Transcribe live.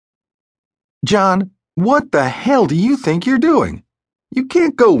John, what the hell do you think you're doing? You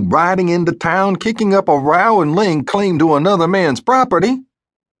can't go riding into town, kicking up a row, and laying claim to another man's property.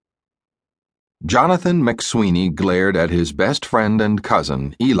 Jonathan McSweeney glared at his best friend and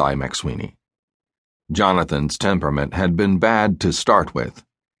cousin, Eli McSweeney. Jonathan's temperament had been bad to start with.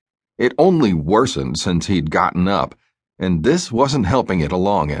 It only worsened since he'd gotten up, and this wasn't helping it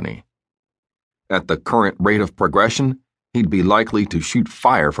along any. At the current rate of progression, he'd be likely to shoot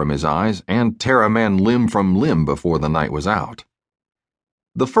fire from his eyes and tear a man limb from limb before the night was out.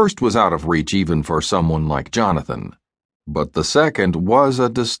 The first was out of reach even for someone like Jonathan, but the second was a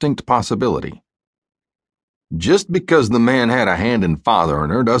distinct possibility. Just because the man had a hand in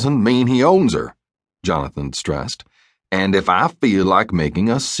fathering her doesn't mean he owns her, Jonathan stressed, and if I feel like making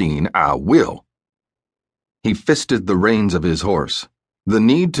a scene, I will. He fisted the reins of his horse. The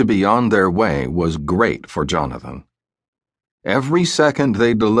need to be on their way was great for Jonathan. Every second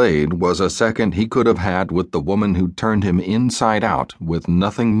they delayed was a second he could have had with the woman who turned him inside out with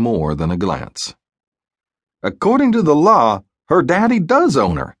nothing more than a glance. According to the law, her daddy does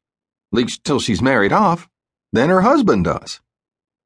own her, at least till she's married off. Then her husband does.